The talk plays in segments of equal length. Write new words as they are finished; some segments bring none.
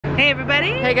Hey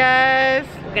everybody. Hey guys.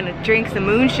 We're gonna drink some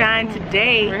moonshine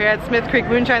today. We're here at Smith Creek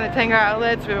Moonshine, the Tanger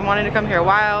Outlets. We've been wanting to come here a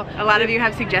while. A lot of you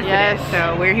have suggested it,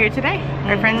 so we're here today.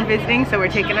 Our friends are visiting, so we're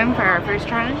taking them for our first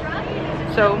try.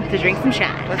 So, to drink some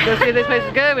shine. Let's go see if this place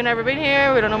is good. We've never been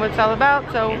here. We don't know what it's all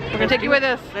about, so we're gonna take you with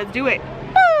us. Let's do it.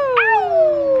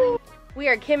 Woo! We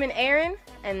are Kim and Aaron,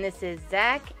 and this is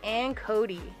Zach and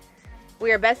Cody.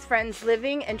 We are best friends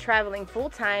living and traveling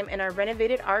full-time in our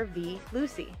renovated RV,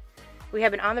 Lucy. We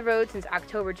have been on the road since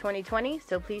October 2020,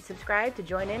 so please subscribe to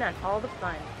join in on all the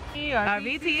fun.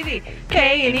 RVTV,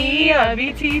 K&E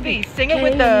RVTV, sing it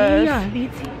with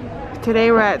us. Today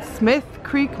we're at Smith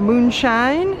Creek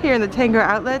Moonshine here in the Tanger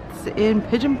Outlets in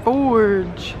Pigeon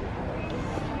Forge.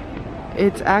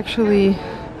 It's actually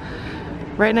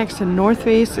right next to North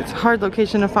Face. It's a hard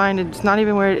location to find. It's not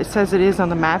even where it says it is on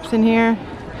the maps in here,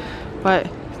 but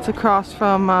it's across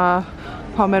from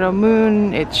Palmetto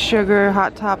Moon. It's Sugar,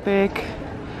 Hot Topic,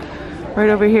 right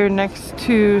over here next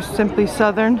to Simply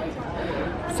Southern.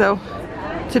 So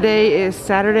today is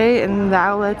Saturday and the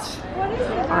outlets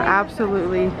are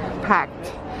absolutely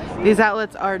packed. These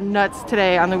outlets are nuts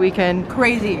today on the weekend.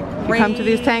 Crazy. If you come to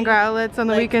these Tanger Outlets on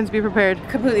the weekends, be prepared.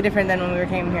 Completely different than when we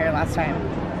came here last time,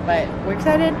 but we're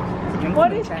excited to drink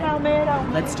some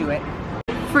moonshine. Let's do it.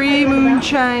 Free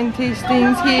moonshine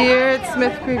tastings here at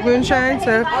Smith Creek Moonshine,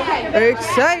 so we're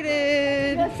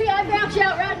excited. See, I bounce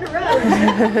out right in the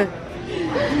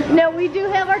road. Now we do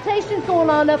have our tastings going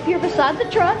on up here beside the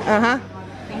truck.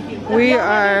 We If y'all have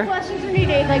are. any questions or need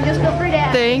anything, just feel free to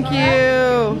ask. Thank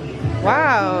you.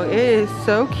 Wow, it is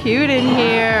so cute in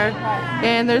here,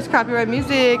 and there's copyright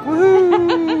music.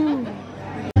 Woohoo!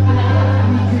 I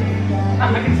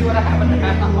can see what I have in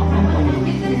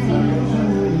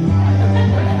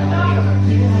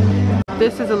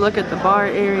This is a look at the bar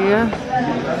area.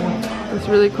 This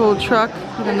really cool truck,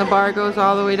 and then the bar goes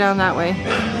all the way down that way.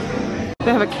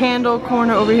 They have a candle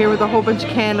corner over here with a whole bunch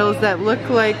of candles that look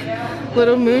like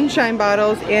little moonshine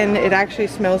bottles, and it actually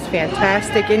smells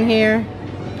fantastic in here.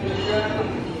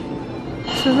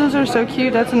 So those are so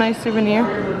cute. That's a nice souvenir.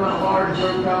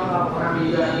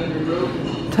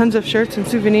 Tons of shirts and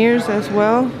souvenirs as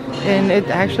well, and it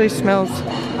actually smells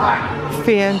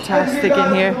fantastic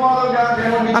in here.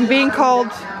 I'm being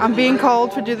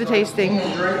called to do the tasting.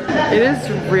 It is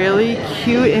really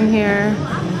cute in here.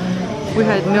 We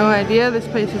had no idea this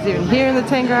place was even here in the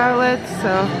Tanger Outlets,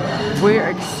 so we're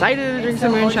excited to drink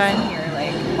some moonshine.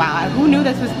 Wow, who knew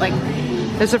this was like...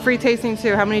 It's a free tasting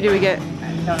too. How many do we get?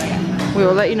 We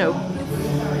will let you know.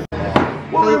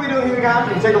 What are we doing here, guys?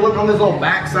 You can take a look on this little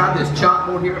back side, this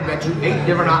chalkboard here. I've got you 8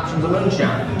 different options of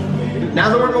moonshine. Now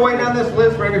as I work my way down this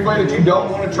list for every flavor that you don't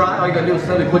want to try, all you gotta do is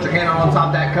simply put your hand on top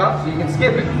of that cup so you can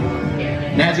skip it.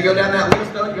 Now as you go down that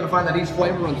list though, you're gonna find that each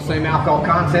flavor runs the same alcohol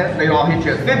content. They all hit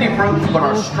you at 50 proof, but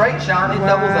our straight shine, it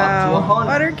doubles up to 100.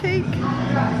 Butter cake.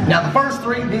 Now the first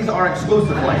 3, these are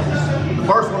exclusive flavors. The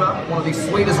first one up, one of the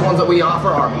sweetest ones that we offer,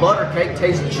 our butter cake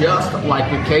tastes just like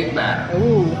the cake batter.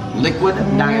 Ooh. Liquid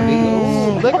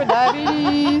diabetes. Liquid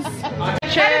diabetes.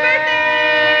 Cheers!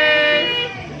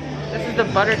 This is the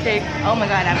butter cake. Oh my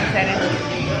god, I'm excited.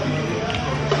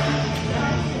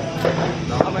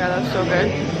 Oh my god, that's so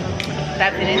good.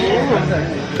 That's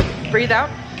delicious. Breathe out.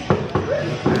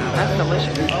 That's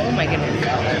delicious. Oh my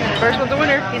goodness. First one's the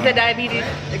winner. He said diabetes.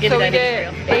 So we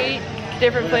get 8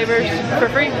 different flavors for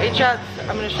free, 8 shots.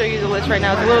 I'm going to show you the list right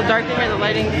now. It's a little dark in here. The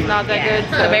lighting's not that good.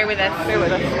 So bear with us. Bear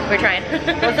with us. We're trying.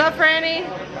 What's up, Franny?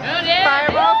 Oh, yeah.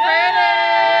 Fireball Franny!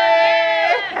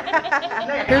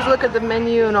 Here's a look at the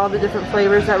menu and all the different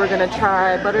flavors that we're going to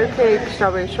try. Butter cake,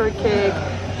 strawberry shortcake,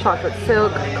 chocolate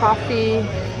silk, coffee,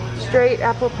 straight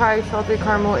apple pie, salted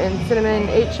caramel, and cinnamon.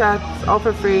 8 shots, all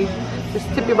for free. Just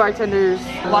tip your bartenders.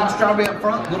 A lot of strawberry up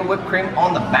front, little whipped cream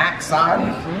on the back side.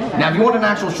 Now if you want an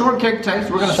actual shortcake taste,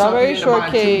 we're going to suck you into my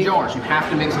 2 jars. You have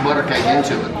to mix the butter cake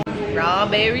into it.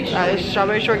 Strawberry shortcake. This is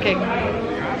strawberry shortcake.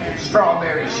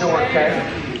 Strawberry shortcake.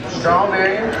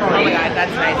 Strawberry and cream. Oh my god,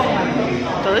 that's nice.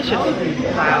 Delicious.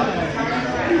 Wow.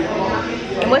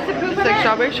 And what's the proof It's of like that?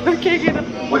 strawberry shortcake in a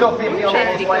We go 50 on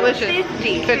all flavors.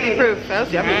 delicious. 50 proof. That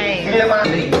was yummy.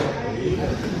 Nice.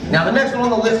 Now the next one on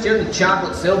the list here, the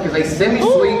chocolate silk, is a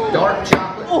semi-sweet dark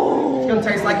chocolate. It's gonna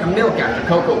taste like the milk after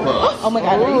Cocoa Puffs. Oh my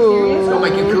god, are you Ooh. It's gonna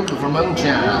make you cuckoo for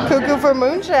moonshine. Cuckoo for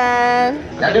moonshine.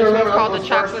 Now do remember It's called those the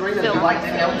first chocolate 3 that silk. you like to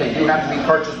have, they do have to be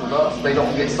purchased with us. They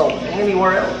don't get sold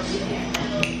anywhere else.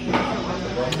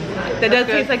 That does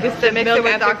taste like this Mix it milk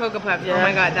with after Dr. Cocoa Puffs. Yeah. Oh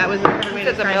my god, that was the perfect way to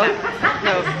It's a try milk? that.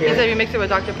 No, he said you mix it with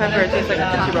Dr. Pepper, it tastes like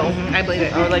a Tootsie Roll. I believe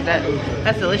it. I would like that.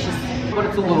 That's delicious. But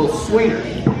it's a little sweeter.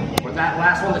 With that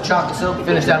last one, the chocolate silk,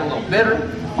 finished out a little bitter.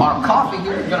 Our coffee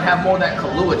here is going to have more of that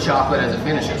Kahlua chocolate as it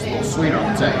finishes, a little sweeter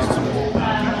on the taste.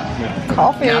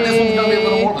 Coffee. Now this one's going to be a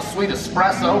little more of a sweet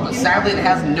espresso, but sadly it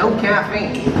has no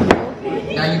caffeine.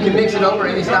 Now you can mix it over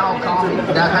any style of coffee.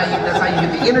 That's how you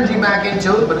get the energy back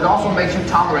into it, but it also makes you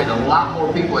tolerate a lot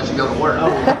more people as you go to work.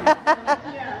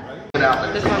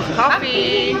 This one's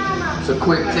coffee. It's a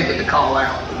quick ticket to call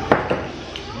out.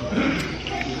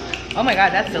 Oh my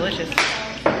god, that's delicious.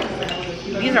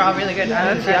 These are all really good.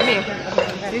 That's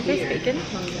yummy. Do you taste bacon?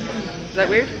 Is that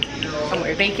weird? I'm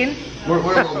weird. Bacon? We're a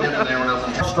little different than everyone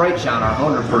else. Straight shine, our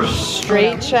 100 proof.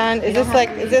 Straight shine. Is this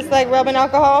like rubbing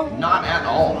alcohol? Not at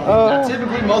all. Oh. Now,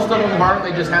 typically, most of them burn.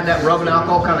 They just have that rubbing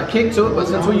alcohol kind of kick to it. But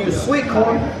since we use sweet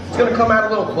corn, it's going to come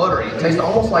out a little buttery. It tastes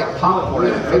almost like popcorn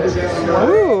as it finishes.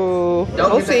 Ooh.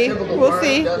 We'll see. We'll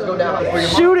see. It does go down for your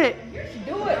Shoot it.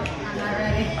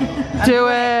 Do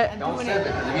it. Don't sip it,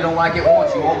 because if you don't like it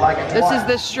once, you won't like it This twice. is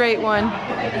the straight one.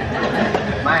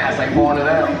 My ass ain't pouring it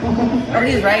out. Oh,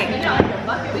 he's right.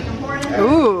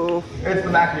 Ooh. It's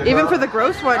the back of your Even throat. for the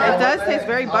gross one, it does taste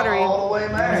very buttery. All the way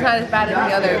back. It's not as bad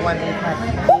as the other one.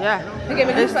 Yeah.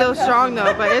 It's still strong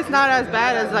though, but it's not as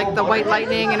bad as like the White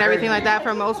Lightning and everything like that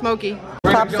from Old Smoky.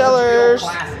 Top sellers.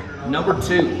 Number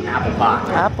 2, apple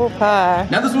pie. Apple pie.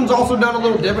 Now this one's also done a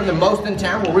little different than most in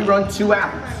town, where we run 2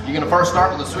 apples. You're gonna first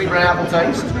start with a sweet red apple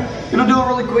taste. You'll do a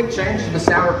really quick change to the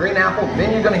sour green apple,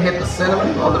 then you're gonna hit the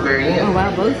cinnamon on the very end. Oh wow,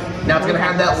 both. Now it's gonna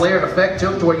have that layered effect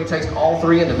to it, to where you taste all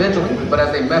 3 individually, but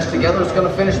as they mesh together, it's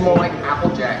gonna finish more like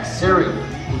Applejack cereal.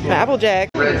 Applejack.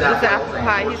 Red's It's apple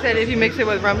pie. He said if you mix it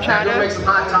with rum Now, you'll chata, make some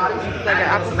hot toddies. Like an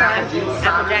apple pie,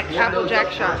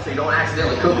 Applejack shot. So you don't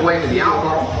accidentally cook away into the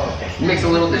alcohol. Mix a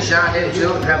little bit of shine into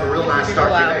it and have a real nice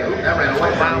start to your day. Ooh, that ran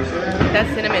away from you. That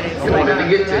cinnamon is It wanted to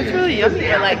get to that's you. really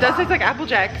yummy. I like It does taste like Apple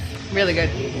Jacks. really good.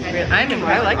 I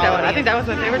like that one. I think that was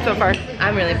my favorite so far.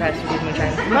 I'm really impressed with these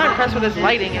moonshine. I'm not impressed with this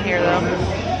lighting in here though.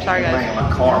 Sorry guys. Man,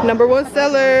 my car. Number 1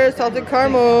 seller, salted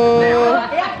caramel.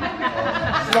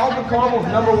 Salted caramel is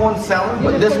number 1 seller,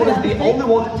 but this one is the only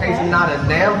one that tastes not a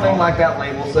damn thing like that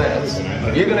label says.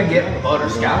 You're gonna get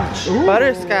butterscotch.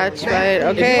 Butterscotch, right?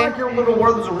 If you Okay. like your little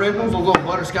Werther's Originals, those little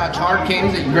butterscotch hard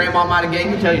candies that your grandma might have gave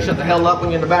you, tell you shut the hell up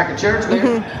when you're in the back of church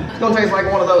there, it's gonna taste like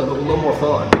one of those, but a little more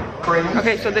fun. Cream.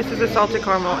 Okay, so this is a salted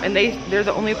caramel, and they're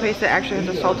the only place that actually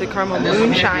has a salted caramel And this one here,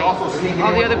 moonshine. you also sneak it All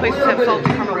in the with other a places little have bit salted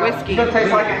of- caramel whiskey. It's gonna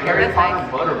taste like a Harry That's Potter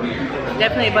nice. butterbeer.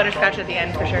 Definitely butterscotch at the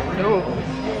end for sure. Ooh.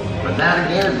 But that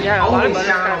again is the Yeah, a lot of only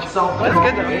shine on butterscotch. salted That's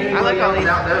caramel. good though. I like Anybody all else these.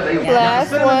 out there, they- Last Now, the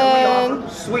cinnamon that we one.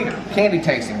 offer, sweeter, candy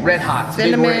tasting, red hot, big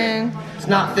Cinnamon. red. It's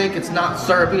not thick, it's not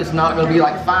syrupy, it's not gonna be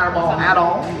like Fireball at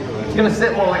all. It's gonna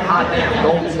sit more like hot damn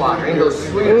Goldschlager. It goes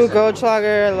sweet. Ooh,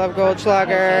 Goldschlager. I love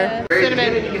Goldschlager.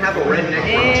 Cinnamon. You can have a redneck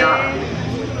horchata.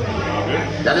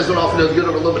 Now this one also does good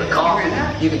over a little bit of coffee.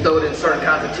 You can throw it in certain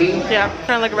kinds of tea. Yeah,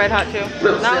 kind of like a red hot too.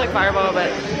 Little Not sip. like Fireball, but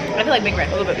I feel like Big Red.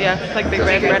 a little bit. Yeah, it's like big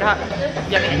red hot.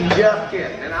 Yummy. Just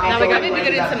kidding. And I'll Now we throw got it maybe in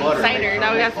good in that some butter. cider.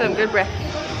 Now we got some good breath.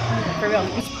 For real.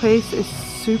 This place is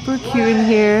super cute in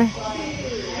here.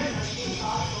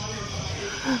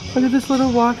 Look at this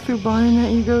little walk-through barn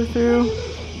that you go through.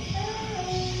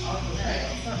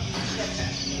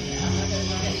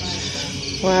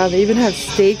 Wow, they even have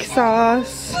steak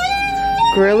sauce,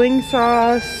 grilling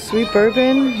sauce, sweet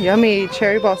bourbon, yummy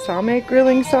cherry balsamic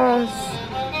grilling sauce,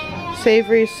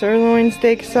 savory sirloin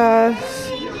steak sauce,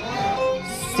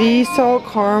 sea salt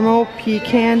caramel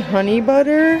pecan honey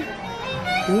butter.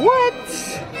 What?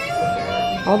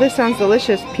 All this sounds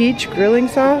delicious. Peach grilling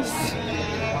sauce.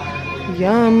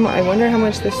 Yum. I wonder how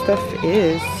much this stuff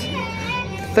is.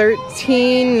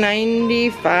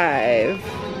 $13.95.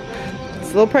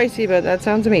 It's a little pricey, but that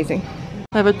sounds amazing.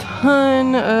 I have a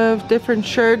ton of different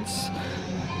shirts.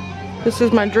 This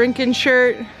is my drinking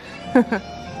shirt.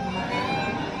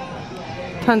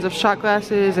 Tons of shot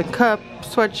glasses and cups,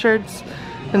 sweatshirts.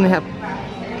 And they have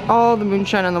all the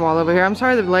moonshine on the wall over here. I'm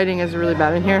sorry the lighting is really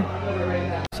bad in here.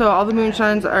 So all the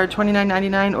moonshines are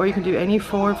 $29.99, or you can do any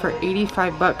 4 for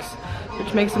 85 bucks,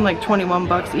 which makes them like 21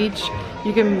 bucks each.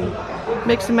 You can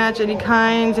mix and match any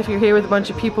kinds. If you're here with a bunch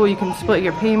of people, you can split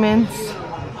your payments.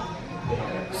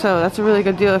 So that's a really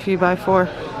good deal if you buy 4.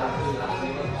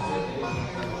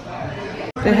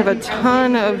 They have a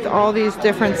ton of all these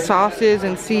different sauces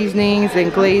and seasonings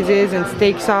and glazes and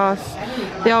steak sauce.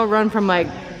 They all run from like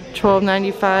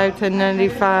 $12.95,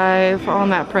 $10.95, all in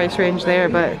that price range there,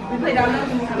 but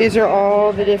these are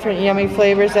all the different yummy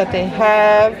flavors that they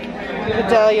have.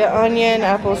 Vidalia onion,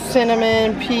 apple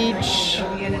cinnamon, peach,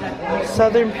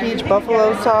 southern peach,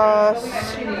 buffalo sauce,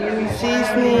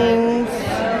 seasonings.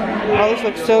 Oh, this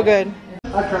looks so good.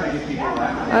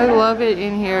 I love it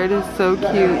in here. It is so cute.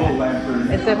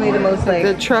 It's definitely the most like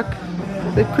The truck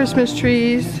the Christmas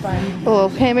trees. A little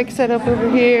hammock set up over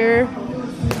here.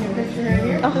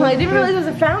 Oh, I didn't realize it was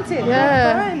a fountain.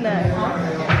 Yeah.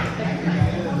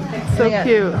 So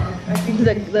cute.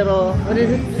 The little, what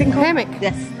is it? Thing called? Hammock.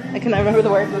 Yes, I cannot remember the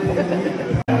word.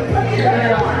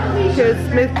 Here's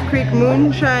Smith Creek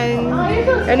Moonshine.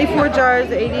 Any 4 jars,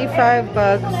 85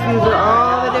 bucks. These are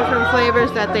all the different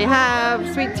flavors that they have.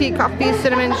 Sweet tea, coffee,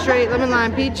 cinnamon, straight, lemon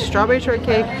lime, peach, strawberry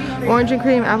shortcake, orange and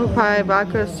cream, apple pie,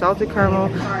 vodka, salted caramel,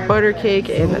 butter cake,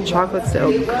 and the chocolate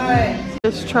silk.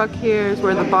 This truck here is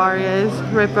where the bar is,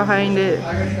 right behind it.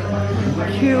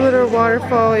 Cute little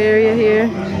waterfall area here.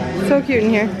 So cute in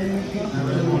here.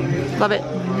 Love it.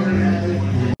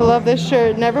 I love this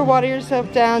shirt. Never water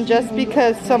yourself down just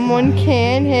because someone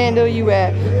can handle you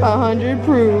at 100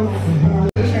 proof.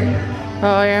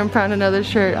 Oh, Aaron found another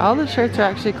shirt. All the shirts are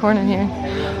actually corn in here.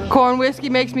 Corn whiskey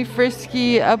makes me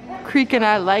frisky. Up creek and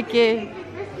I like it.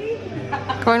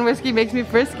 Corn whiskey makes me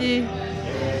frisky.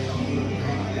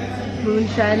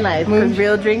 Moonshine life. Because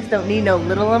real drinks don't need no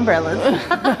little umbrellas.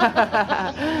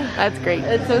 That's great.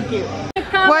 It's so cute.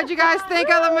 What'd you guys think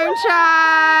of the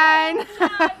moonshine?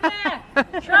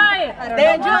 Try it.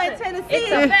 They're enjoying Tennessee. It's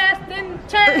the best in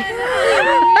Tennessee.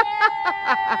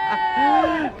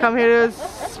 Come here to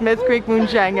Smith Creek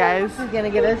Moonshine, guys. She's gonna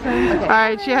get us some. Okay.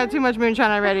 Alright, she had too much moonshine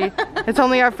already. It's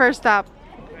only our first stop.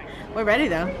 We're ready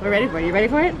though. We're ready for it. You ready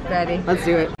for it? Ready. Let's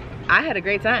do it. I had a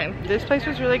great time. This place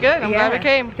was really good. I'm glad we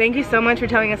came. Thank you so much for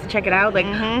telling us to check it out. Like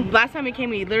last time we came,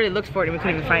 we literally looked for it and we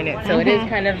couldn't even find it. So it is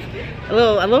kind of a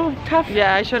little tough.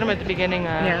 Yeah, I showed him at the beginning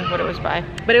what it was by.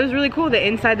 But it was really cool. The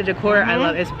inside, the decor, I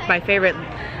love. It's my favorite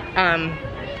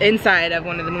inside of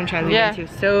one of the moonshines we've been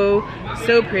to.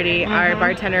 So pretty. Our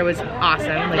bartender was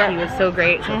awesome. Like he was so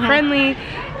great, so friendly.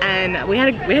 And we had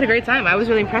a great time. I was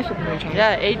really impressed with the moonshine.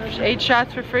 Yeah, eight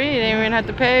shots for free. They didn't even have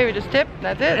to pay. We just tipped.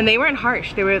 That's it. And they weren't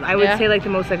harsh. They were, I would say, like the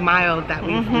most like mild that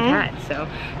we've had. So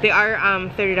they are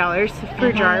 $30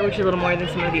 per jar, which is a little more than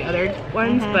some of the other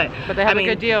ones. But they have a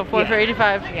good deal. 4 for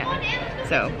 85. Yeah.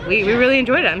 So we really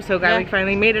enjoyed it. I'm so glad we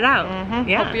finally made it out.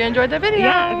 Yeah. Hope you enjoyed the video.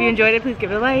 Yeah. If you enjoyed it, please give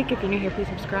it a like. If you're new here, please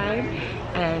subscribe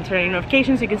and turn on your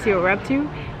notifications so you can see what we're up to.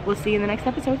 We'll see you in the next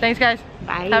episode. Thanks, guys.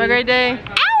 Bye. Have a great day.